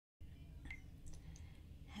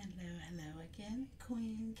second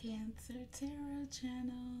Queen Cancer Tarot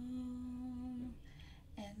channel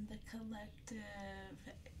and the collective.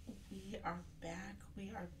 We are back.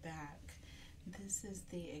 We are back. This is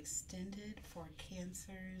the extended for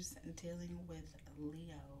Cancers dealing with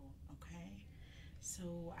Leo. Okay,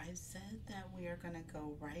 so I said that we are going to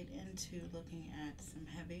go right into looking at some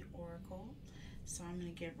heavy oracle. So I'm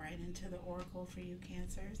going to get right into the oracle for you,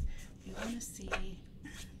 Cancers. We want to see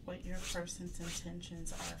what your person's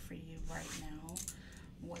intentions are for you right now,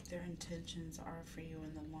 what their intentions are for you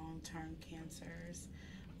in the long term, Cancers.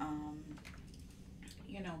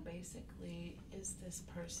 You know, basically, is this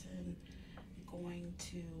person going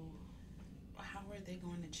to, how are they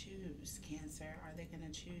going to choose, Cancer? Are they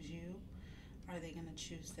going to choose you? Are they going to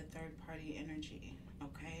choose the third party energy?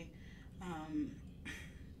 Okay.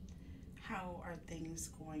 How are things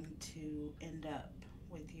going to end up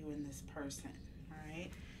with you and this person? All right,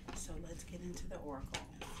 so let's get into the oracle.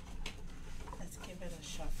 Let's give it a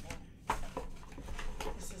shuffle.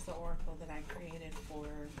 This is the oracle that I created for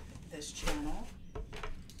this channel.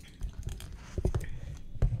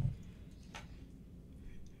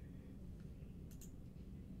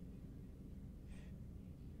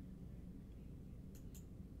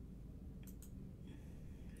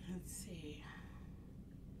 Let's see.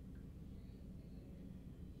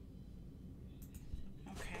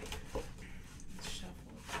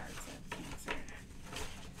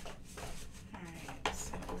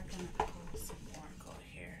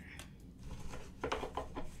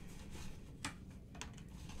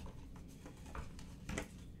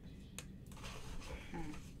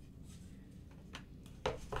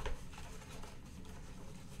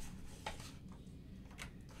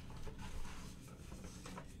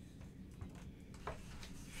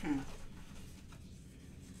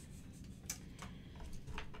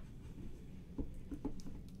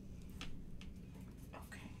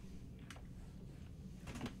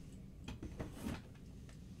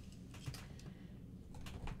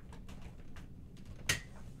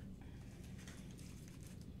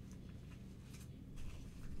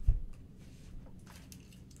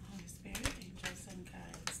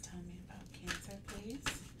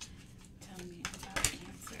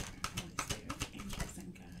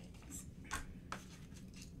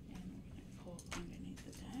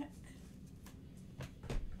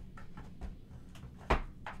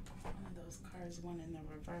 One in the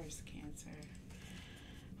reverse, Cancer.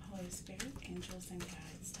 Holy Spirit, angels and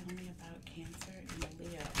guides, tell me about Cancer and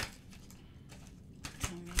Leo.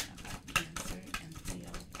 Tell me about Cancer and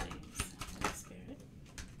Leo, please. Holy Spirit,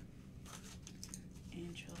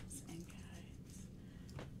 angels and guides.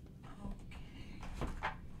 Okay.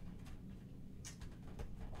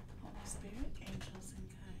 Holy Spirit, angels and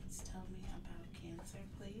guides, tell me about Cancer,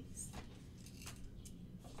 please.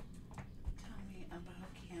 Tell me about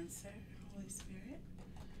Cancer. Holy Spirit,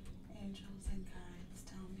 angels and guides,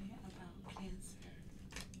 tell me about Cancer.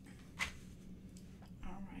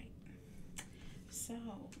 All right, so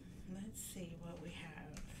let's see what we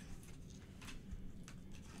have.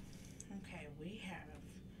 Okay, we have,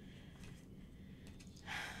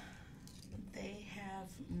 they have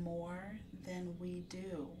more than we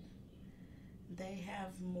do. They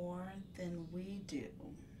have more than we do.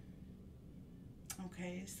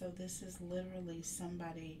 Okay, so this is literally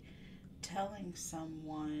somebody telling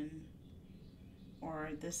someone,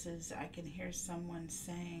 or this is, I can hear someone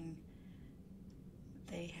saying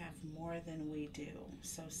they have more than we do.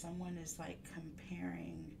 So someone is like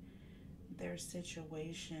comparing their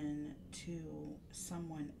situation to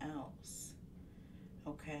someone else.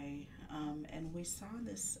 Okay, and we saw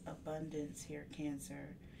this abundance here,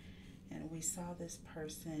 Cancer, and we saw this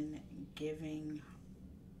person giving,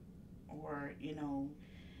 or, you know,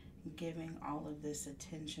 giving all of this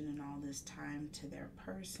attention and all this time to their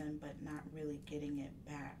person, but not really getting it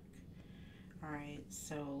back. All right,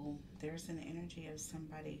 so there's an energy of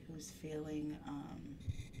somebody who's feeling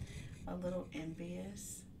a little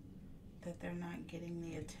envious that they're not getting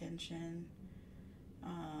the attention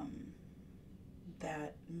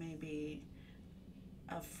that maybe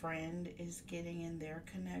a friend is getting in their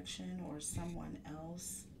connection, or someone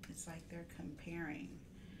else. It's like they're comparing.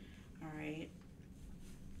 All right.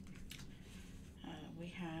 We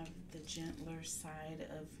have the gentler side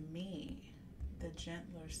of me, the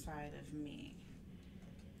gentler side of me.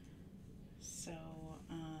 So,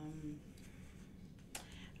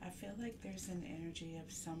 I feel like there's an energy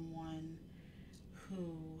of someone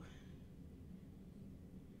who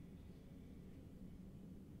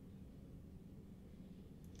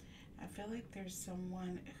there's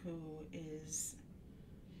someone who is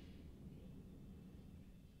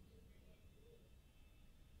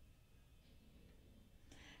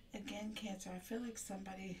again, again, Cancer, I feel like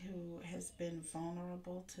somebody who has been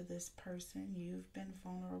vulnerable to this person. You've been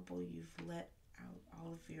vulnerable. You've let out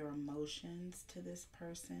all of your emotions to this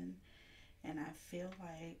person. And I feel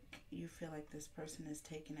like you feel like this person is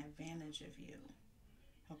taking advantage of you.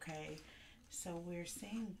 Okay? So we're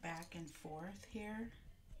seeing back and forth here.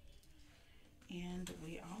 And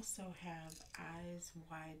we also have eyes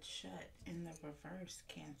wide shut in the reverse,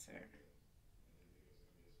 Cancer.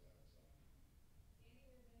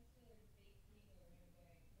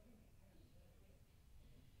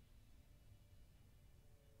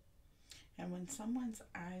 And when someone's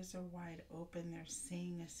eyes are wide open, they're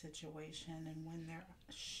seeing a situation. And when they're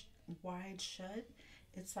wide shut,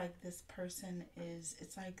 it's like this person is,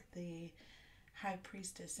 it's like the high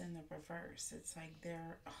priestess in the reverse. It's like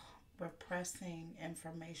they're repressing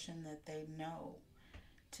information that they know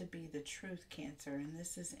to be the truth, Cancer. And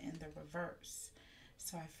this is in the reverse.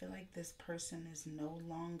 So I feel like this person is no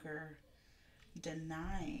longer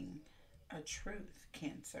denying a truth,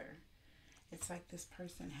 Cancer. It's like this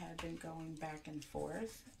person had been going back and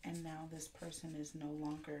forth, and now this person is no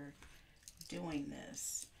longer doing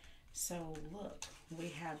this. So look, we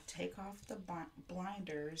have take off the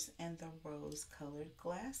blinders and the rose-colored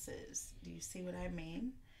glasses. Do you see what I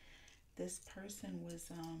mean? This person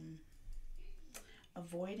was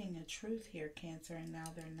avoiding a truth here, Cancer, and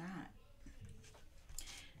now they're not.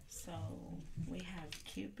 So we have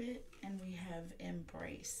Cupid and we have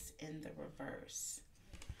Embrace in the reverse.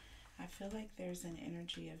 I feel like there's an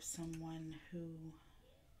energy of someone who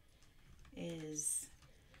is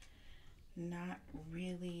not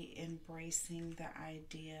really embracing the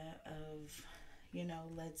idea of, you know,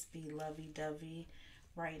 let's be lovey-dovey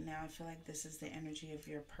right now. I feel like this is the energy of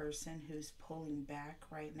your person who's pulling back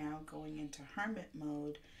right now, going into hermit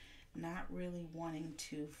mode, not really wanting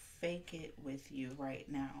to fake it with you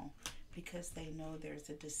right now because they know there's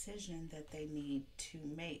a decision that they need to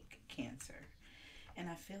make, Cancer. And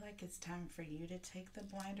I feel like it's time for you to take the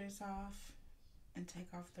blinders off and take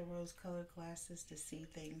off the rose-colored glasses to see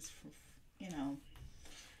things for, you know,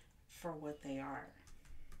 for what they are.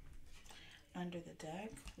 Under the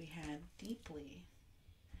deck, we had Deeply.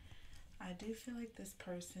 I do feel like this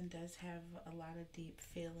person does have a lot of deep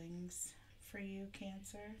feelings for you,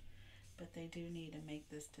 Cancer, but they do need to make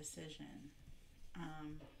this decision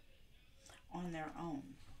on their own.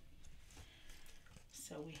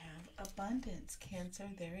 So we have Abundance, Cancer.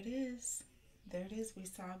 There it is. There it is. We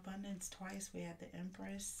saw Abundance twice. We had the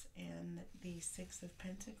Empress and the Six of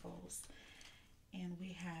Pentacles. And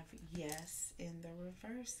we have Yes in the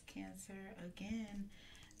reverse, Cancer. Again,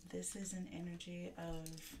 this is an energy of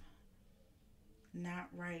not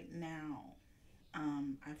right now.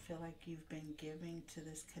 I feel like you've been giving to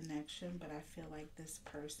this connection, but I feel like this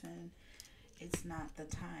person, it's not the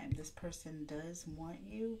time. This person does want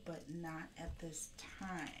you, but not at this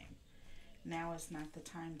time. Now is not the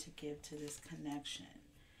time to give to this connection.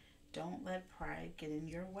 Don't let pride get in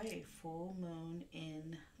your way. Full moon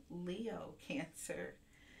in Leo, Cancer.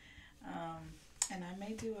 And I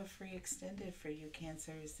may do a free extended for you,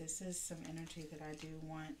 Cancers. This is some energy that I do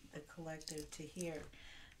want the collective to hear.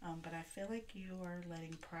 But I feel like you are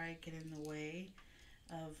letting pride get in the way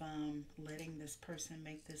of letting this person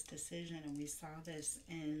make this decision. And we saw this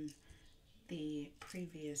in the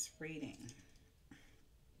previous reading.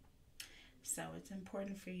 So it's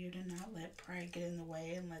important for you to not let pride get in the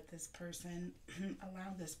way and let this person,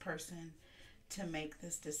 allow this person to make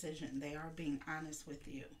this decision. They are being honest with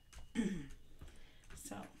you.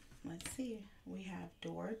 So let's see. We have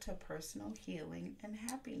Door to Personal Healing and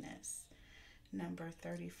Happiness. Number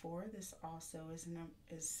 34. This also is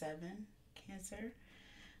 7, Cancer.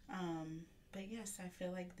 But yes, I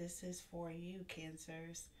feel like this is for you,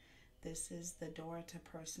 Cancers. This is the door to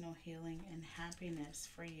personal healing and happiness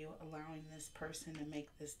for you, allowing this person to make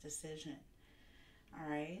this decision. All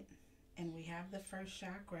right. And we have the first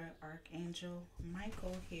chakra, Archangel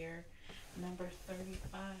Michael here, number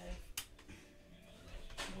 35,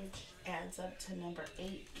 which adds up to number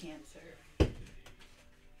 8, Cancer.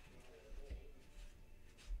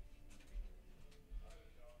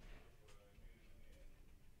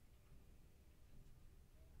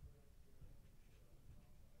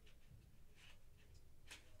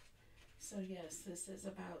 So yes, this is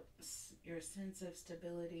about your sense of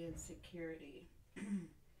stability and security.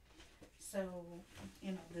 So,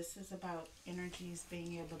 you know, this is about energies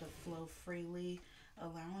being able to flow freely,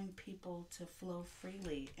 allowing people to flow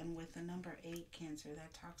freely. And with the number 8, Cancer,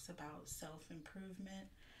 that talks about self-improvement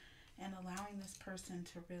and allowing this person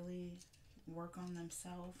to really work on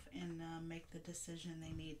themselves and make the decision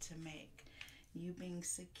they need to make. You being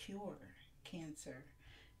secure, Cancer.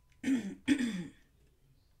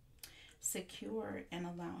 secure in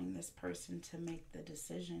allowing this person to make the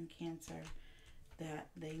decision, Cancer, that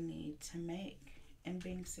they need to make, and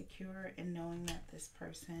being secure in knowing that this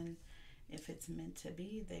person, if it's meant to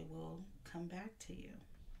be, they will come back to you.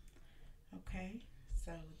 Okay,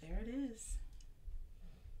 so there it is.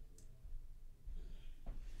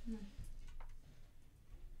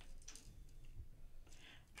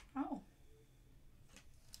 Oh,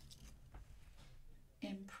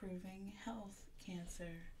 improving health,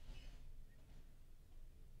 Cancer.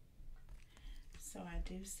 So I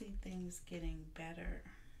do see things getting better.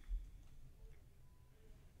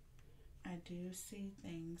 I do see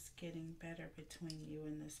things getting better between you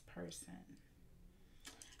and this person.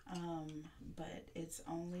 But it's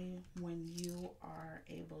only when you are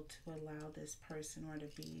able to allow this person, or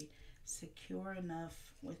to be secure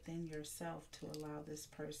enough within yourself to allow this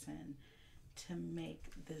person to make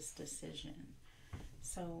this decision.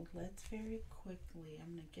 So let's very quickly,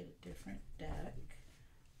 I'm going to get a different deck.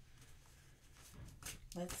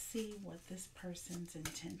 Let's see what this person's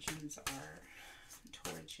intentions are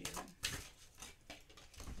towards you.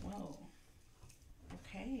 Whoa.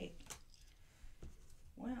 Okay.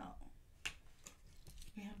 Well,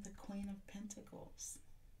 we have the Queen of Pentacles.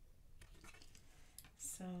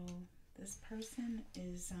 So this person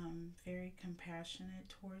is very compassionate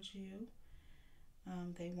towards you.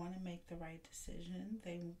 They want to make the right decision.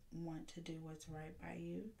 They want to do what's right by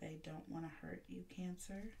you. They don't want to hurt you,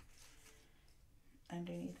 Cancer.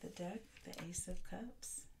 Underneath the deck, the Ace of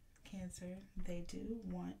Cups. Cancer, they do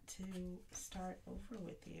want to start over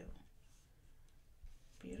with you.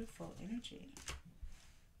 Beautiful energy.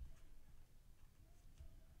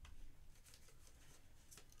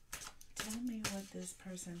 Tell me what this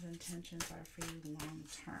person's intentions are for you long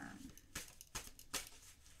term.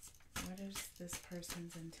 What is this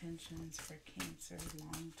person's intentions for Cancer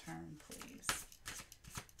long term, please?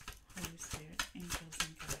 Holy Spirit, angels,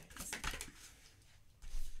 and guides.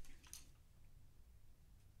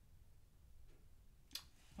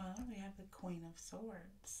 Well, we have the Queen of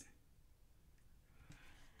Swords.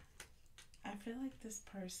 I feel like this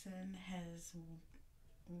person has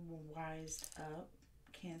wised up,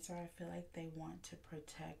 Cancer. I feel like they want to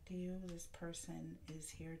protect you. This person is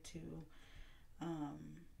here to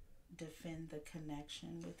defend the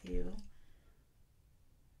connection with you.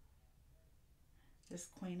 This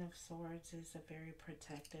Queen of Swords is a very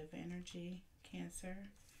protective energy, Cancer.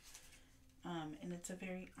 And it's a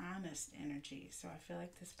very honest energy. So I feel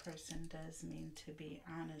like this person does mean to be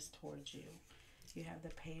honest towards you. You have the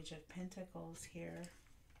Page of Pentacles here,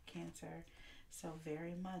 Cancer. So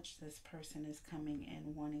very much this person is coming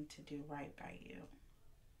in wanting to do right by you.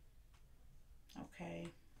 Okay.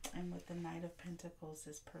 And with the Knight of Pentacles,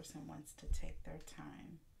 this person wants to take their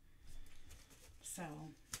time. So,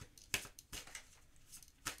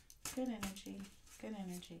 good energy,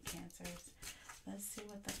 Cancers. Let's see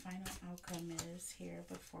what the final outcome is here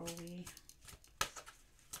before we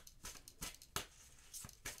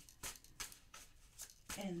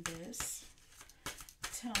end this.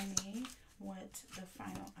 Tell me what the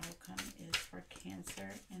final outcome is for Cancer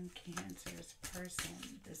and Cancer's person.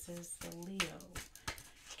 This is the Leo.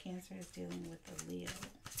 Cancer is dealing with the Leo.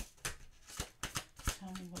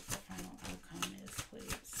 Tell me what the final outcome is,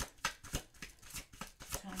 please.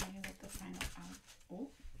 Tell me what the final outcome.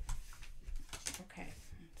 Okay,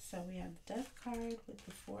 so we have the Death card with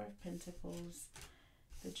the Four of Pentacles,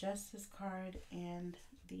 the Justice card, and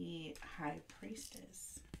the High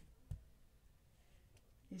Priestess.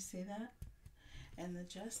 You see that? And the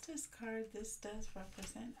Justice card, this does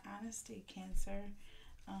represent honesty, Cancer.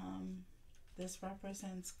 This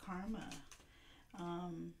represents karma.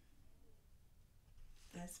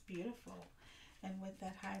 That's beautiful. And with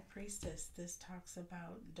that High Priestess, this talks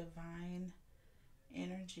about divine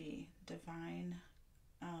energy, divine,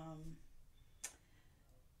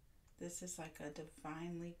 this is like a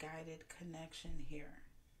divinely guided connection here.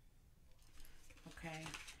 Okay,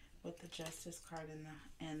 with the Justice card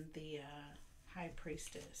and the High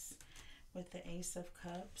Priestess. With the Ace of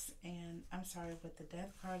Cups and, I'm sorry, with the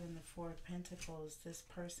Death card and the Four of Pentacles, this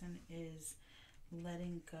person is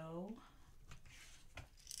letting go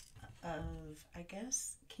of, I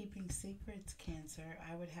guess, keeping secrets, Cancer,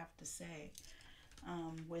 I would have to say,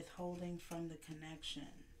 withholding from the connection.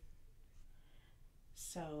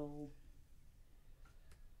 So,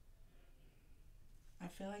 I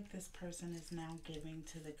feel like this person is now giving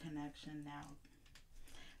to the connection now.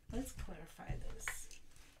 Let's clarify this.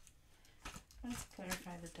 Let's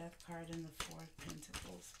clarify the Death card and the Four of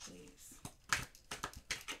Pentacles, please.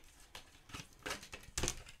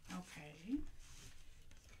 Okay.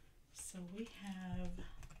 So we have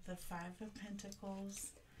the Five of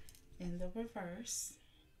Pentacles in the reverse.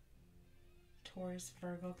 Taurus,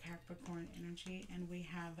 Virgo, Capricorn energy, and we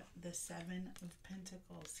have the Seven of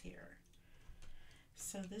Pentacles here.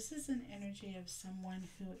 So this is an energy of someone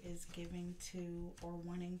who is giving to or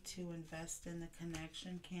wanting to invest in the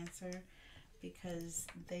connection, Cancer, because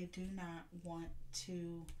they do not want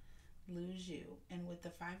to lose you. And with the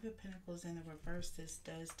Five of Pentacles in the reverse, this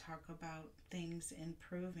does talk about things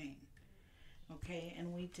improving. Okay,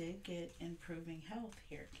 and we did get improving health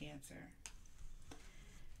here, Cancer.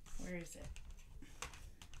 Where is it?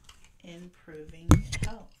 Improving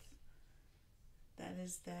health. That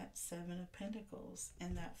is that Seven of Pentacles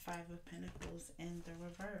and that Five of Pentacles in the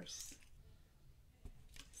reverse.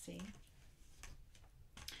 See?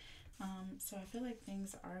 So I feel like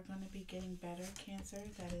things are going to be getting better, Cancer.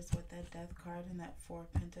 That is what that Death card and that Four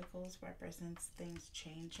of Pentacles represents, things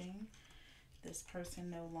changing. This person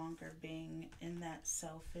no longer being in that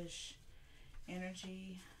selfish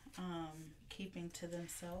energy, keeping to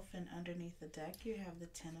themselves. And underneath the deck you have the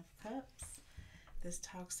Ten of Cups. This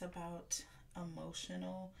talks about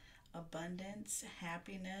emotional abundance,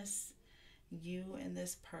 happiness, you and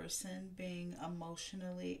this person being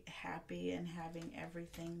emotionally happy and having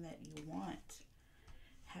everything that you want,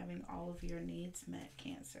 having all of your needs met,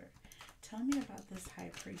 Cancer. Tell me about this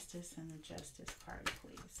High Priestess and the Justice card,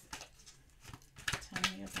 please.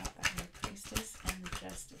 Tell me about the High Priestess and the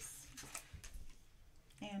Justice.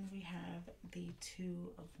 And we have the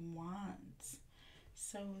Two of Wands.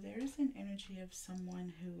 So there's an energy of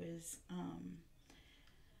someone who is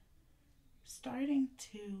starting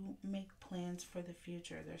to make plans for the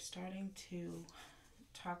future. They're starting to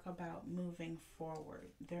talk about moving forward.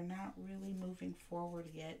 They're not really moving forward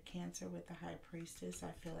yet, Cancer, with the High Priestess.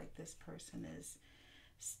 I feel like this person is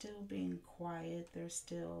still being quiet. They're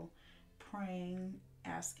still praying,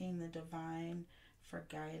 asking the divine for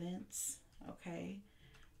guidance, okay,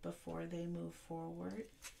 before they move forward,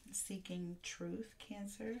 seeking truth,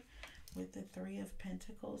 Cancer. With the Three of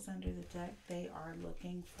Pentacles under the deck, they are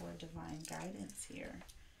looking for divine guidance here.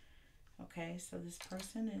 Okay, so this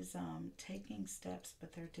person is taking steps,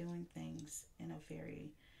 but they're doing things in a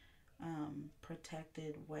very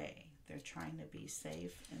protected way. They're trying to be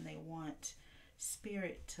safe, and they want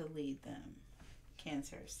spirit to lead them,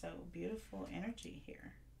 Cancer. So beautiful energy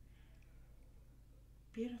here.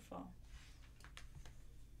 Beautiful.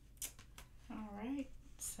 All right,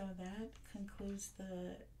 so that concludes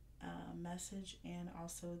the message and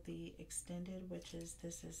also the extended, which is,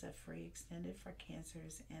 this is a free extended for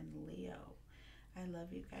Cancers and Leo. I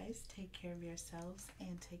love you guys. Take care of yourselves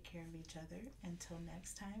and take care of each other. Until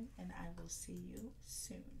next time, and I will see you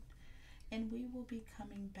soon. And we will be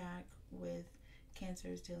coming back with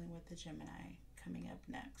Cancers dealing with the Gemini coming up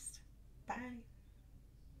next. Bye.